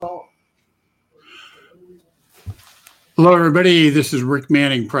Hello, everybody. This is Rick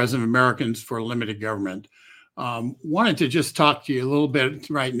Manning, President of Americans for Limited Government. Wanted to just talk to you a little bit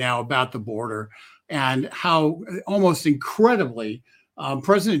right now about the border and how almost incredibly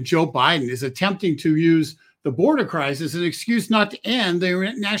President Joe Biden is attempting to use the border crisis as an excuse not to end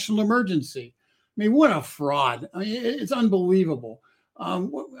the national emergency. I mean, what a fraud. I mean, it's unbelievable.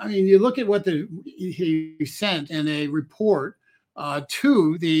 You look at what he sent in a report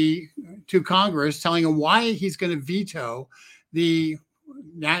to Congress, telling him why he's going to veto the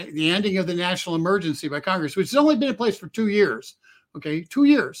ending of the national emergency by Congress, which has only been in place for 2 years. Okay, 2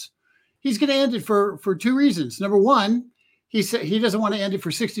 years. He's going to end it for two reasons. Number one, he said he doesn't want to end it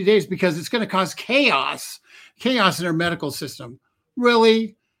for 60 days because it's going to cause chaos in our medical system.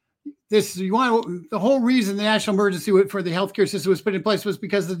 Really? The whole reason the national emergency for the healthcare system was put in place was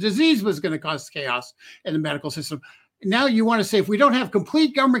because the disease was going to cause chaos in the medical system. Now you want to say if we don't have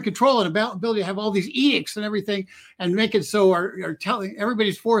complete government control and ability to have all these edicts and everything and make it so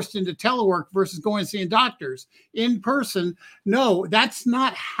everybody's forced into telework versus going and seeing doctors in person. No, that's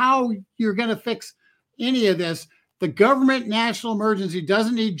not how you're going to fix any of this. The government national emergency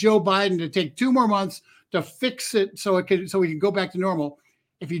doesn't need Joe Biden to take 2 more months to fix it so we can go back to normal.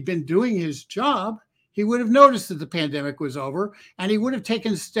 If he'd been doing his job, he would have noticed that the pandemic was over, and he would have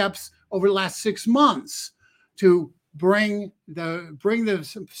taken steps over the last 6 months to bring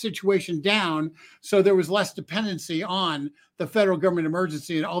the situation down so there was less dependency on the federal government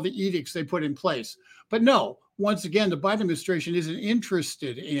emergency and all the edicts they put in place. But no, once again, the Biden administration isn't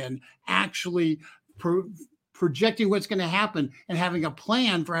interested in actually projecting what's going to happen and having a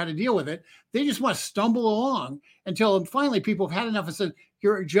plan for how to deal with it. They just want to stumble along until finally people have had enough and said,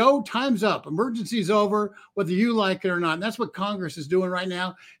 Joe, time's up. Emergency's over, whether you like it or not. And that's what Congress is doing right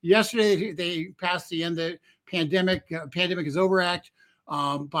now. Yesterday, they passed the End the Pandemic is Over Act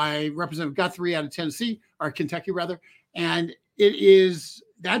by Representative Guthrie out of Kentucky, and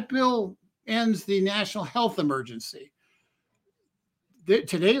that bill ends the national health emergency.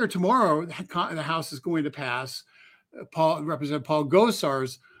 Today or tomorrow, the House is going to pass Representative Paul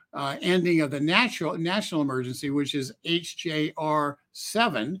Gosar's ending of the national emergency, which is HJR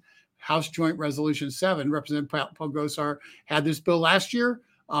 7, House Joint Resolution 7. Representative Paul Gosar had this bill last year.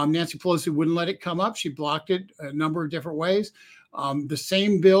 Nancy Pelosi wouldn't let it come up. She blocked it a number of different ways. The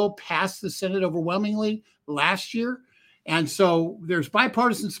same bill passed the Senate overwhelmingly last year. And so there's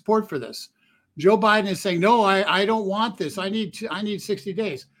bipartisan support for this. Joe Biden is saying, no, I don't want this. I need 60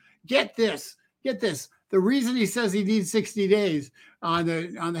 days. Get this. The reason he says he needs 60 days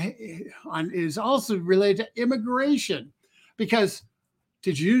is also related to immigration, because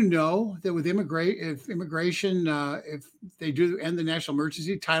did you know that with immigration, if they do end the national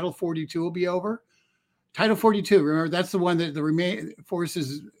emergency, Title 42 will be over? Title 42, remember, that's the one that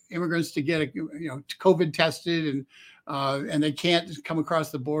forces immigrants to get COVID tested, and they can't come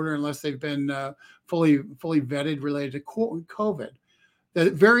across the border unless they've been fully vetted related to COVID. The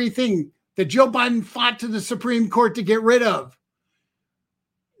very thing that Joe Biden fought to the Supreme Court to get rid of.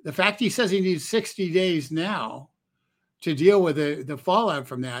 The fact he says he needs 60 days now to deal with the fallout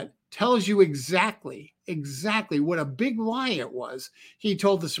from that tells you exactly what a big lie it was he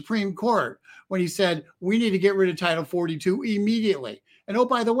told the Supreme Court when he said, we need to get rid of Title 42 immediately. And oh,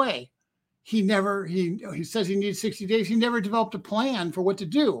 by the way, he says he needs 60 days. He never developed a plan for what to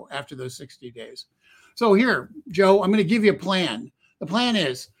do after those 60 days. So here, Joe, I'm going to give you a plan. The plan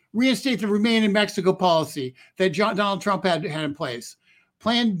is reinstate the Remain in Mexico policy that Donald Trump had in place.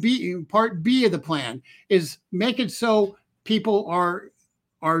 Plan B, part B of the plan, is make it so people are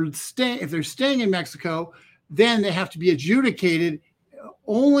staying. If they're staying in Mexico, then they have to be adjudicated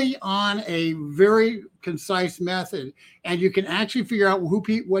only on a very concise method, and you can actually figure out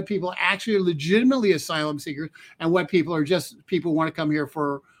what people actually are legitimately asylum seekers and what people are just people want to come here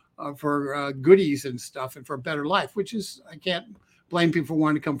for goodies and stuff and for a better life. Which is, I can't blame people for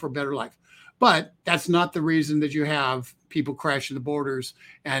wanting to come for a better life. But that's not the reason that you have people crashing the borders,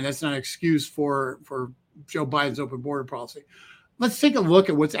 and that's not an excuse for Joe Biden's open border policy. Let's take a look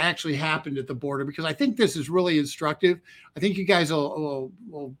at what's actually happened at the border, because I think this is really instructive. I think you guys will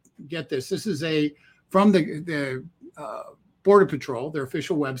get this. This is from the Border Patrol, their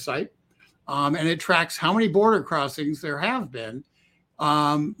official website, and it tracks how many border crossings there have been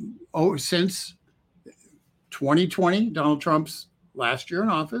since 2020, Donald Trump's last year in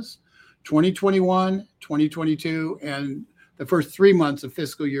office, 2021, 2022, and the first 3 months of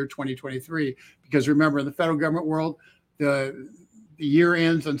fiscal year 2023. Because remember, in the federal government world, the year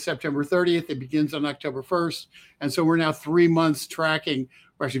ends on September 30th. It begins on October 1st. And so we're now 3 months tracking,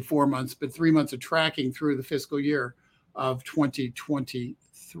 or actually 4 months, but 3 months of tracking through the fiscal year of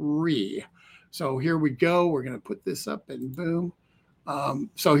 2023. So here we go. We're going to put this up and boom.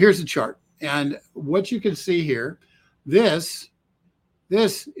 So here's the chart. And what you can see here, this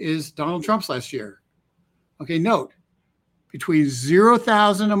is Donald Trump's last year. Okay, note, between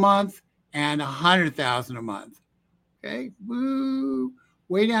 0,000 a month and 100,000 a month. Okay, woo,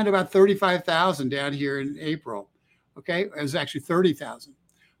 way down to about 35,000 down here in April. Okay, it was actually 30,000.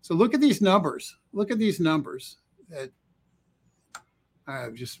 So look at these numbers. Look at these numbers.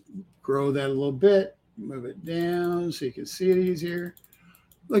 Just grow that a little bit, move it down so you can see it easier.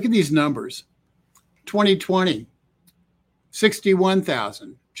 Look at these numbers. 2020,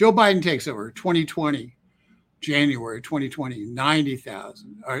 61,000. Joe Biden takes over. 2020, January 2020,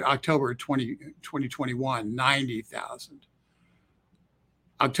 90,000. October 2021, 90,000.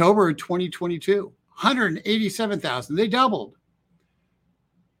 October 2022, 187,000. They doubled.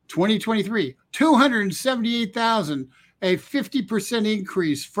 2023, 278,000. A 50%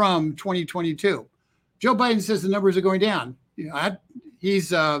 increase from 2022. Joe Biden says the numbers are going down. I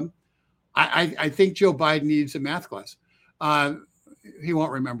think Joe Biden needs a math class. He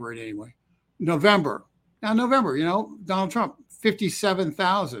won't remember it anyway. November, Donald Trump,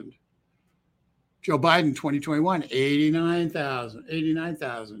 57,000. Joe Biden, 2021, 89,000,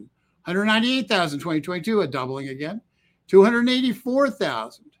 198,000, 2022, a doubling again,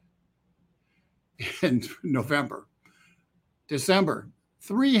 284,000 in November. December,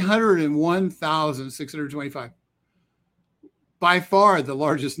 301,625. By far the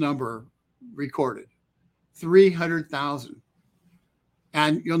largest number recorded, 300,000.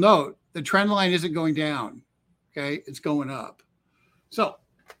 And you'll note the trend line isn't going down, okay? It's going up. So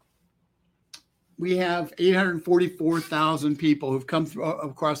we have 844,000 people who've come through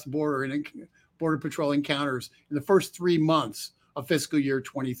across the border in Border Patrol encounters in the first 3 months of fiscal year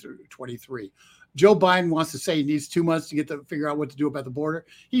 2023. Joe Biden wants to say he needs 2 months to figure out what to do about the border.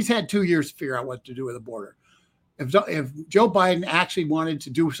 He's had 2 years to figure out what to do with the border. If Joe Biden actually wanted to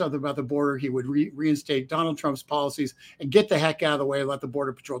do something about the border, he would reinstate Donald Trump's policies and get the heck out of the way and let the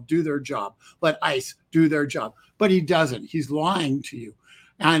Border Patrol do their job. Let ICE do their job. But he doesn't. He's lying to you.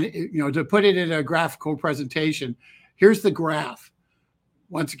 And, to put it in a graphical presentation, here's the graph.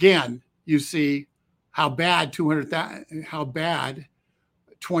 Once again, you see how bad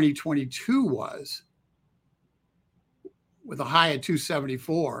 2022 was, with a high of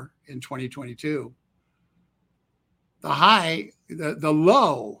 274 in 2022. The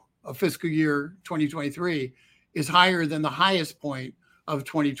low of fiscal year 2023 is higher than the highest point of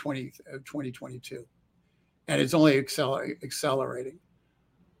 2022. And it's only accelerating.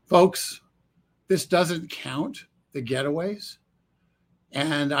 Folks, this doesn't count the getaways.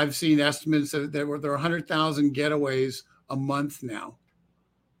 And I've seen estimates that there are 100,000 getaways a month now.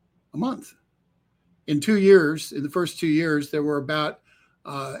 A month. In the first 2 years, there were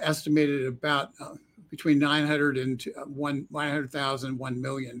estimated about between 900,000, 1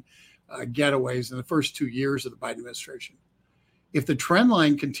 million getaways in the first 2 years of the Biden administration. If the trend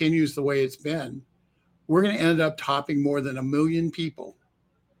line continues the way it's been, we're going to end up topping more than 1 million people,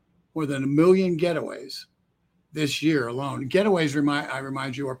 more than 1 million getaways this year alone. Getaways, I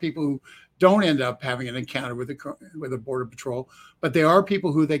remind you, are people who don't end up having an encounter with the Border Patrol, but they are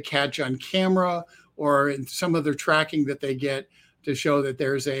people who they catch on camera or in some of their tracking that they get to show that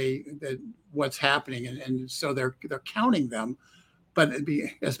there's what's happening, and so they're counting them, but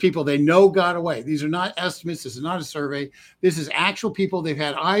as people they know got away. These are not estimates. This is not a survey. This is actual people they've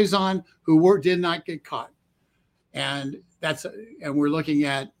had eyes on who did not get caught, and we're looking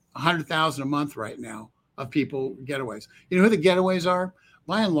at 100,000 a month right now of people getaways. You know who the getaways are?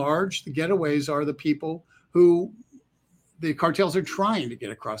 By and large, the getaways are the people who the cartels are trying to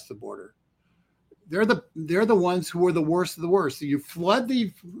get across the border. They're the ones who are the worst of the worst. So you flood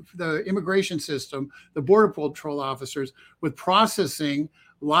the immigration system, the Border Patrol officers, with processing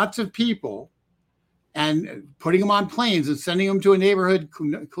lots of people and putting them on planes and sending them to a neighborhood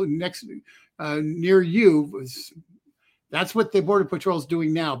next near you. That's what the Border Patrol is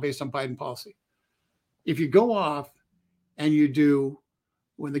doing now based on Biden policy. If you go off and you do,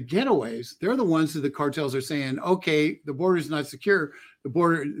 when the getaways, they're the ones that the cartels are saying, okay, the border is not secure. The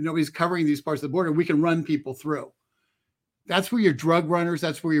border, nobody's covering these parts of the border. We can run people through. That's where your drug runners,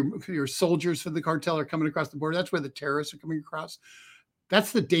 that's where your soldiers for the cartel are coming across the border. That's where the terrorists are coming across.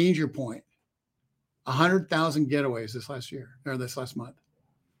 That's the danger point. 100,000 getaways this last month.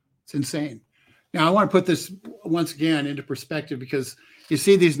 It's insane. Now, I want to put this once again into perspective, because you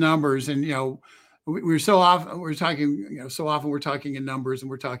see these numbers, and we're talking in numbers, and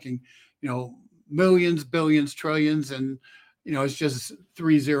we're talking millions, billions, trillions, and it's just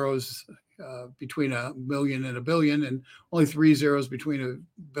 3 zeros between a million and a billion, and only 3 zeros between a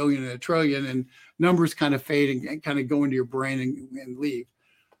billion and a trillion, and numbers kind of fade and kind of go into your brain and leave.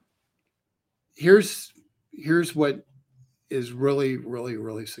 Here's what is really, really,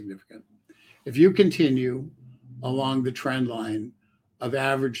 really significant. If you continue along the trend line of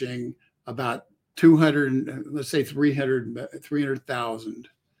averaging about 200, let's say 300,000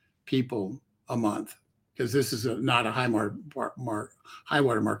 people a month, because this is not a high water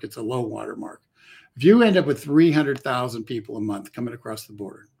mark, it's a low water mark. If you end up with 300,000 people a month coming across the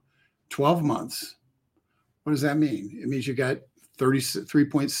border, 12 months, what does that mean? It means you got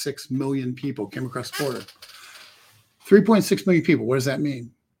 3.6 million people came across the border. 3.6 million people, what does that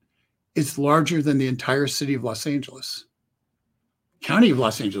mean? It's larger than the entire city of Los Angeles. County of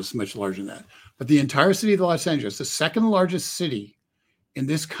Los Angeles is much larger than that. But the entire city of Los Angeles, the second largest city in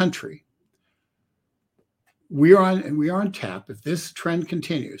this country, we are on tap, if this trend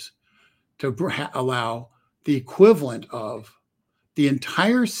continues, to allow the equivalent of the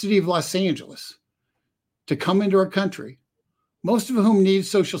entire city of Los Angeles to come into our country, most of whom need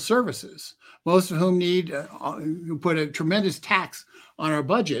social services, most of whom need put a tremendous tax on our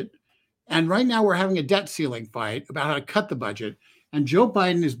budget. And right now we're having a debt ceiling fight about how to cut the budget. And Joe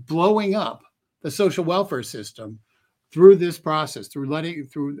Biden is blowing up the social welfare system through this process,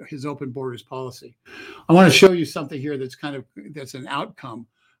 through his open borders policy. I want to show you something here that's an outcome,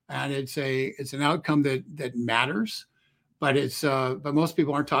 and it's an outcome that matters, but but most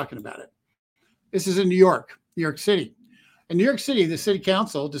people aren't talking about it. This is in New York City. In New York City, the city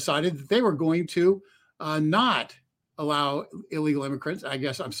council decided that they were going to not allow illegal immigrants.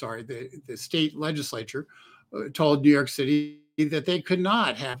 The state legislature told New York City that they could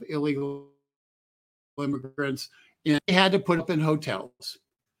not have illegal immigrants, and they had to put up in hotels.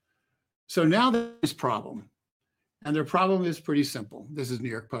 So now there's a problem, and their problem is pretty simple. This is New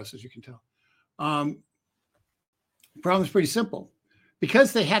York Post, as you can tell. The problem is pretty simple.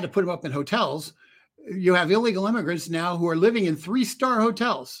 Because they had to put them up in hotels, you have illegal immigrants now who are living in 3-star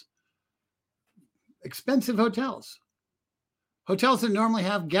hotels, expensive hotels that normally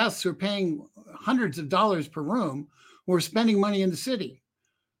have guests who are paying hundreds of dollars per room, who are spending money in the city.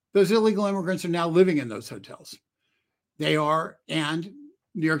 Those illegal immigrants are now living in those hotels. And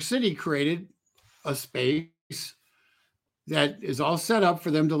New York City created a space that is all set up for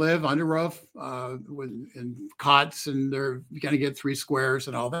them to live under roof in cots, and they're going to get 3 squares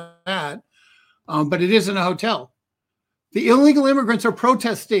and all that. But it isn't a hotel. The illegal immigrants are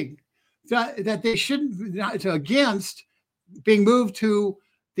protesting that they shouldn't against being moved to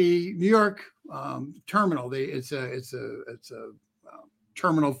the New York terminal. It's a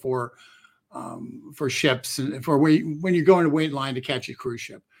terminal for ships and for when you go in to wait in line to catch a cruise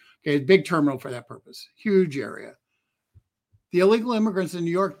ship. Okay, big terminal for that purpose. Huge area. The illegal immigrants in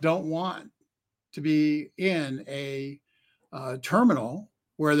New York don't want to be in a terminal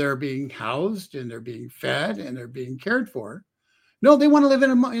where they're being housed and they're being fed and they're being cared for. No, they want to live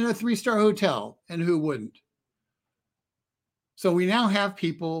in a 3-star hotel, and who wouldn't? So we now have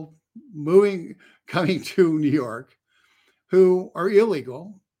people coming to New York who are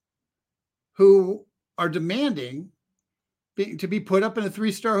illegal, who are demanding to be put up in a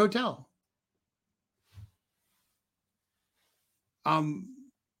 3-star hotel.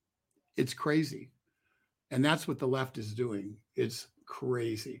 It's crazy. And that's what the left is doing. It's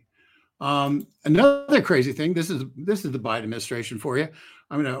crazy. Another crazy thing, this is the Biden administration for you.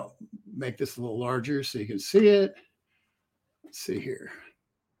 I'm going to make this a little larger so you can see it. Let's see here.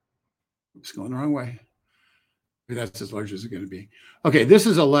 It's going the wrong way. Maybe that's as large as it's going to be. Okay, this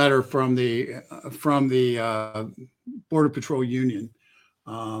is a letter from the Border Patrol Union,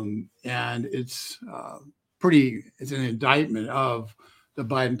 and it's an indictment of the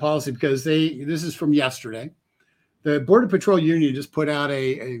Biden policy, because this is from yesterday. The Border Patrol Union just put out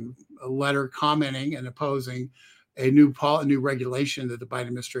a letter commenting and opposing a new regulation that the Biden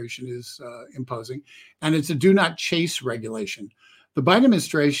administration is imposing, and it's a do not chase regulation. The Biden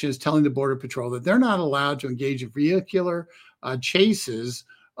administration is telling the Border Patrol that they're not allowed to engage in vehicular chases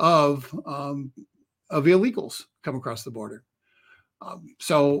of illegals come across the border.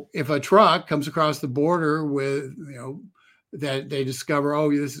 So if a truck comes across the border with, that they discover,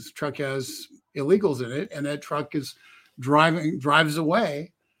 this truck has illegals in it, and that truck is drives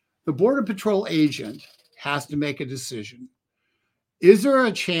away, the Border Patrol agent has to make a decision. Is there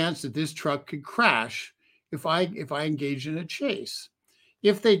a chance that this truck could crash if I engage in a chase?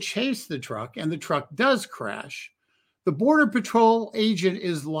 If they chase the truck and the truck does crash, the Border Patrol agent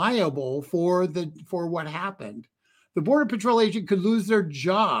is liable for what happened. The Border Patrol agent could lose their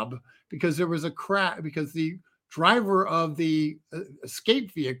job because there was a crash, because the driver of the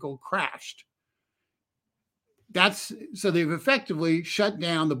escape vehicle crashed. So they've effectively shut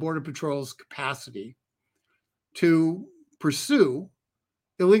down the Border Patrol's capacity to pursue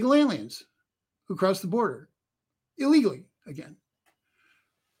illegal aliens who cross the border illegally again.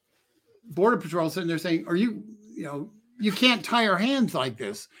 Border Patrol sitting there saying, you can't tie our hands like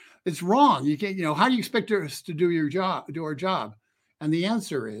this. It's wrong. You can't, how do you expect us to do our job? And the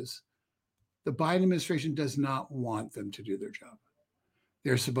answer is the Biden administration does not want them to do their job.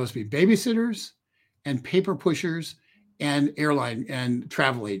 They're supposed to be babysitters and paper pushers and airline and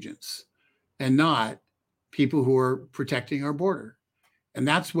travel agents, and not people who are protecting our border. And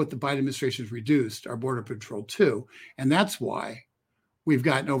that's what the Biden administration has reduced our Border Patrol to. And that's why we've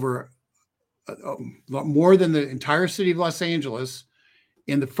gotten over more than the entire city of Los Angeles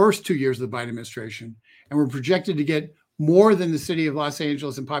in the first 2 years of the Biden administration. And we're projected to get more than the city of Los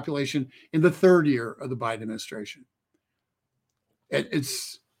Angeles in population in the third year of the Biden administration.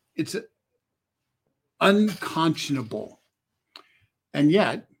 It's unconscionable. And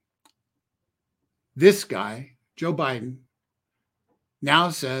yet, this guy, Joe Biden, now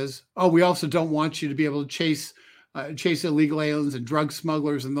says, we also don't want you to be able to chase illegal aliens and drug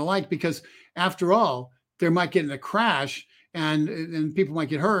smugglers and the like, because after all, they might get in a crash and people might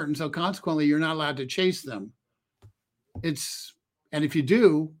get hurt. And so consequently, you're not allowed to chase them. And if you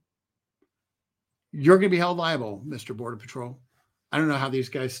do, you're going to be held liable, Mr. Border Patrol. I don't know how these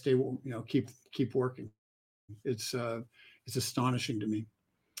guys keep working. It's astonishing to me.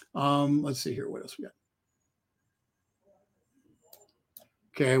 Let's see here. What else we got?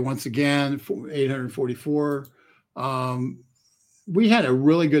 Okay. Once again, 844. We had a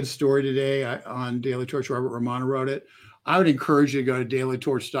really good story today on Daily Torch. Robert Romano wrote it. I would encourage you to go to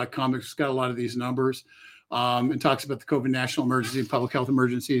dailytorch.com. It's got a lot of these numbers. It talks about the COVID national emergency, public health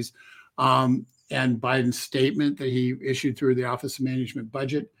emergencies, and Biden's statement that he issued through the Office of Management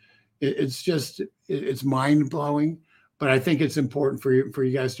Budget. It's mind blowing, but I think it's important for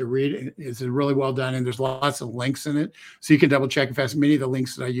you guys to read it. It's really well done, and there's lots of links in it, so you can double check. In fact, many of the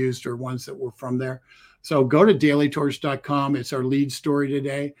links that I used are ones that were from there. So go to dailytorch.com. It's our lead story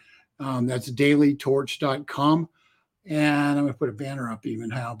today. That's dailytorch.com. And I'm going to put a banner up even.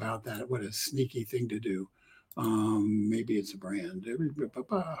 How about that? What a sneaky thing to do. Maybe it's a brand.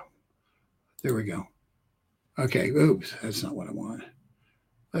 There we go. Okay. Oops. That's not what I want.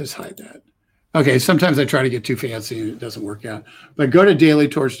 Let's hide that. Okay. Sometimes I try to get too fancy and it doesn't work out. But go to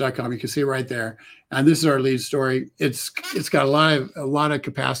dailytorch.com. You can see it right there. And this is our lead story. It's got a lot of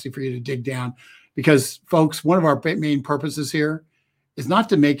capacity for you to dig down, because, folks, one of our main purposes here is not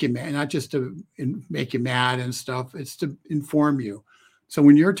to make you mad, not just to make you mad and stuff. It's to inform you. So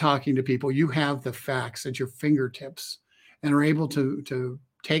when you're talking to people, you have the facts at your fingertips and are able to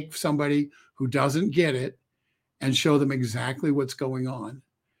take somebody who doesn't get it and show them exactly what's going on.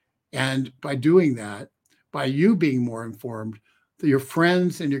 And by doing that, by you being more informed, your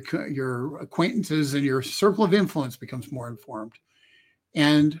friends and your acquaintances and your circle of influence becomes more informed.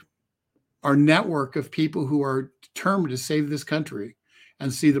 And our network of people who are determined to save this country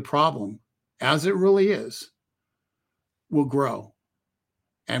and see the problem as it really is will grow.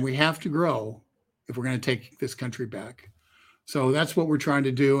 And we have to grow if we're going to take this country back. So that's what we're trying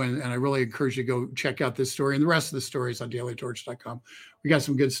to do. And I really encourage you to go check out this story and the rest of the stories on dailytorch.com. We got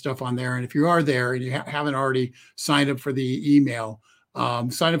some good stuff on there. And if you are there and you haven't already signed up for the email,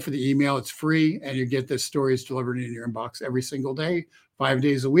 sign up for the email. It's free, and you get the stories delivered in your inbox every single day, 5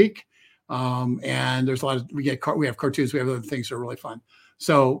 days a week. And there's a lot of, we have cartoons, we have other things that are really fun.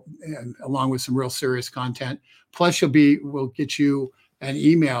 So, and along with some real serious content, plus we'll get you an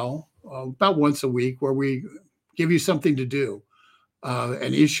email about once a week where we give you something to do,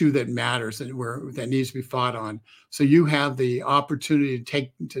 an issue that matters that needs to be fought on. So you have the opportunity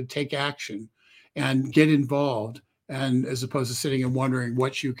to take action and get involved, and as opposed to sitting and wondering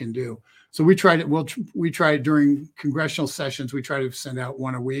what you can do. So we try during congressional sessions, we try to send out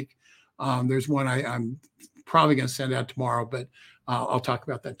one a week. There's one I'm probably going to send out tomorrow, but I'll talk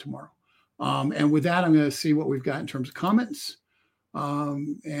about that tomorrow. And with that, I'm going to see what we've got in terms of comments.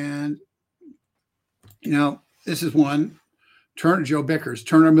 And, this is one. Joe Bickers,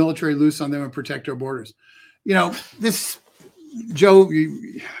 turn our military loose on them and protect our borders. This, Joe,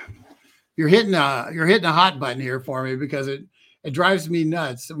 you're hitting a hot button here for me, because it drives me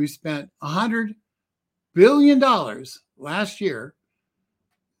nuts that we spent $100 billion last year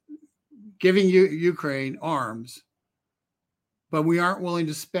giving Ukraine arms, but we aren't willing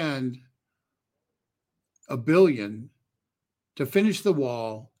to spend $1 billion to finish the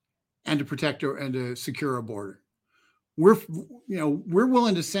wall and to protect and to secure our border. we're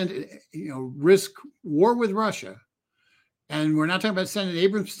willing to send, risk war with Russia. And we're not talking about sending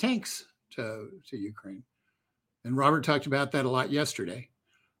Abrams tanks to Ukraine. And Robert talked about that a lot yesterday.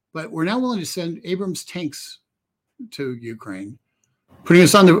 But we're now willing to send Abrams tanks to Ukraine, putting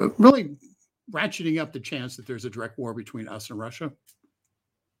us on the really ratcheting up the chance that there's a direct war between us and Russia.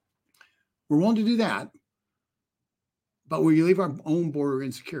 We're willing to do that, but we leave our own border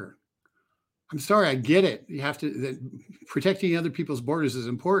insecure. I'm sorry, I get it. You have to, that protecting other people's borders is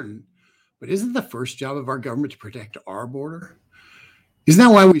important, but isn't the first job of our government to protect our border? Isn't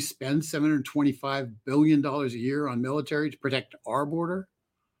that why we spend $725 billion a year on military, to protect our border?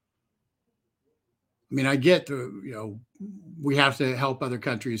 I mean, I get we have to help other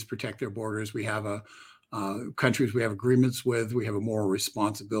countries protect their borders. We have countries we have agreements with. We have a moral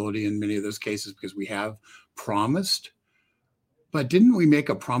responsibility in many of those cases because we have promised. But didn't we make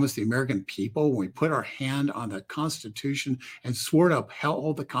a promise to the American people when we put our hand on the Constitution and swore to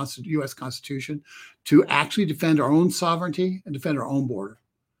uphold the U.S. Constitution to actually defend our own sovereignty and defend our own border?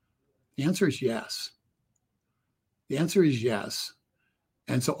 The answer is yes. The answer is yes.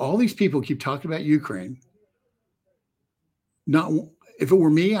 And so all these people keep talking about Ukraine. If it were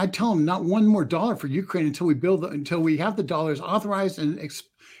me, I'd tell them not one more dollar for Ukraine until we have the dollars authorized and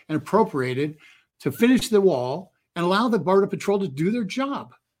appropriated to finish the wall and allow the Border Patrol to do their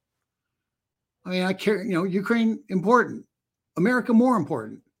job. I mean, I care, Ukraine important, America more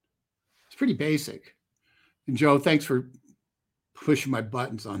important. It's pretty basic. And Joe, thanks for pushing my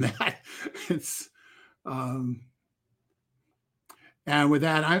buttons on that. It's, and with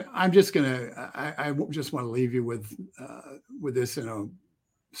that, I just want to leave you with this in a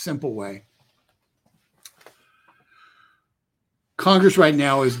simple way. Congress right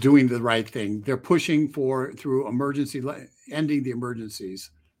now is doing the right thing. They're pushing through ending the emergencies.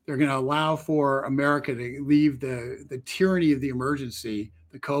 They're going to allow for America to leave the tyranny of the emergency,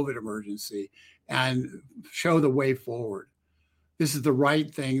 the COVID emergency, and show the way forward. This is the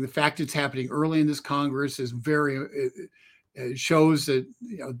right thing. The fact it's happening early in this Congress is it shows that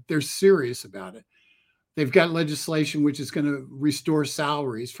they're serious about it. They've got legislation which is going to restore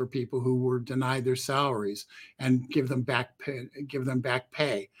salaries for people who were denied their salaries and give them back pay.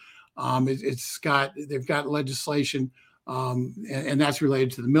 They've got legislation, and that's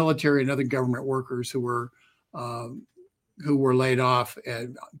related to the military and other government workers who were laid off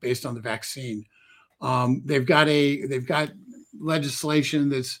based on the vaccine. They've got legislation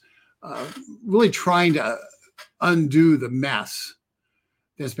that's really trying to undo the mess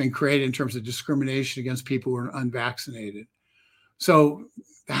that's been created in terms of discrimination against people who are unvaccinated. So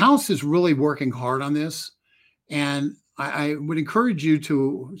the House is really working hard on this. And I would encourage you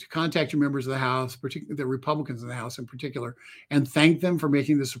to contact your members of the House, particularly the Republicans in the House in particular, and thank them for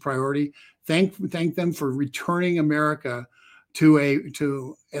making this a priority. Thank them for returning America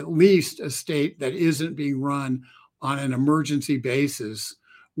to at least a state that isn't being run on an emergency basis,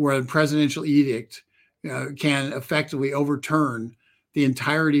 where a presidential edict can effectively overturn the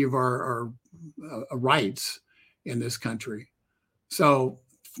entirety of our rights in this country. So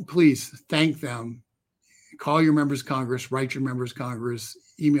please thank them. Call your members of Congress, write your members of Congress,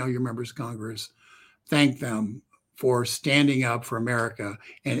 email your members of Congress. Thank them for standing up for America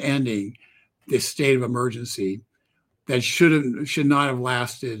and ending this state of emergency that should not have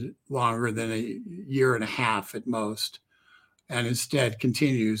lasted longer than a year and a half at most, and instead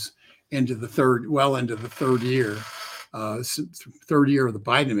continues into the third year of the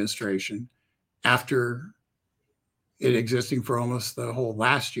Biden administration, after it existing for almost the whole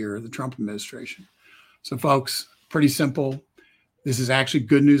last year of the Trump administration. So folks, pretty simple. This is actually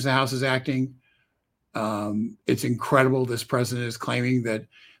good news the House is acting. It's incredible this president is claiming that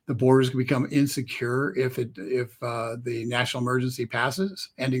the borders can become insecure if the national emergency passes,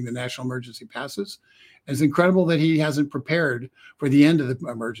 ending the national emergency passes. And it's incredible that he hasn't prepared for the end of the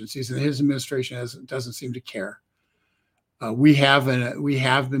emergencies, and his administration doesn't seem to care. We have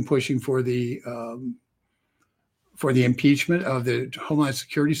been pushing for the impeachment of the Homeland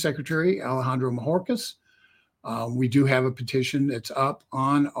Security Secretary, Alejandro Mayorkas. We do have a petition that's up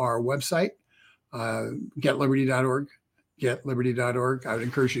on our website, getliberty.org. Getliberty.org. I would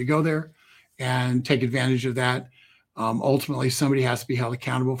encourage you to go there and take advantage of that. Ultimately, somebody has to be held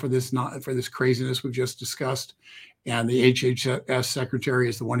accountable for this craziness we've just discussed. And the HHS secretary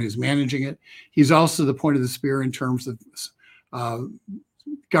is the one who's managing it. He's also the point of the spear in terms of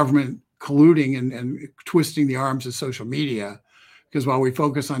government colluding and twisting the arms of social media. Because while we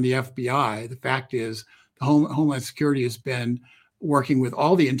focus on the FBI, the fact is the Homeland Security has been working with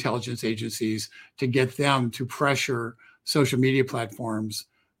all the intelligence agencies to get them to pressure social media platforms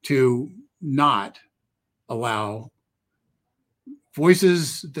to not allow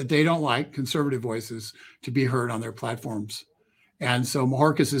voices that they don't like, conservative voices, to be heard on their platforms. And so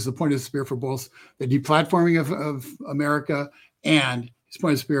Mayorkas is the point of the spear for both the deplatforming of America and his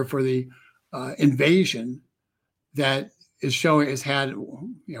point of the spear for the invasion that has had,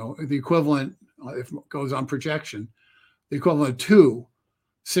 the equivalent, if it goes on projection, the equivalent of 2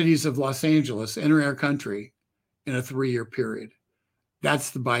 cities of Los Angeles enter our country in a 3-year period. That's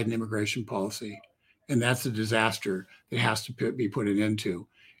the Biden immigration policy. And that's a disaster that has to be put an end to.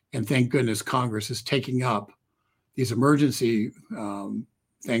 And thank goodness Congress is taking up these emergency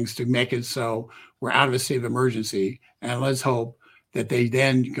things to make it so we're out of a state of emergency. And let's hope that they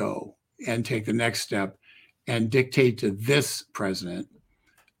then go and take the next step and dictate to this president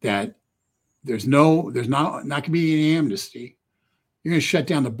that there's not going to be any amnesty. You're going to shut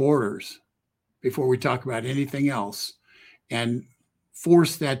down the borders before we talk about anything else, and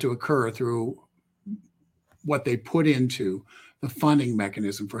force that to occur through what they put into the funding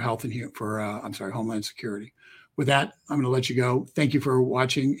mechanism for Homeland Security. With that, I'm going to let you go. Thank you for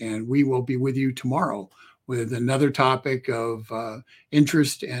watching, and we will be with you tomorrow with another topic of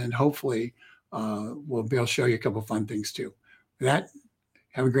interest, and hopefully we'll be able to show you a couple of fun things too. With that,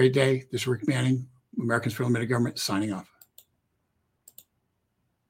 have a great day. This is Rick Manning, Americans for Limited Government, signing off.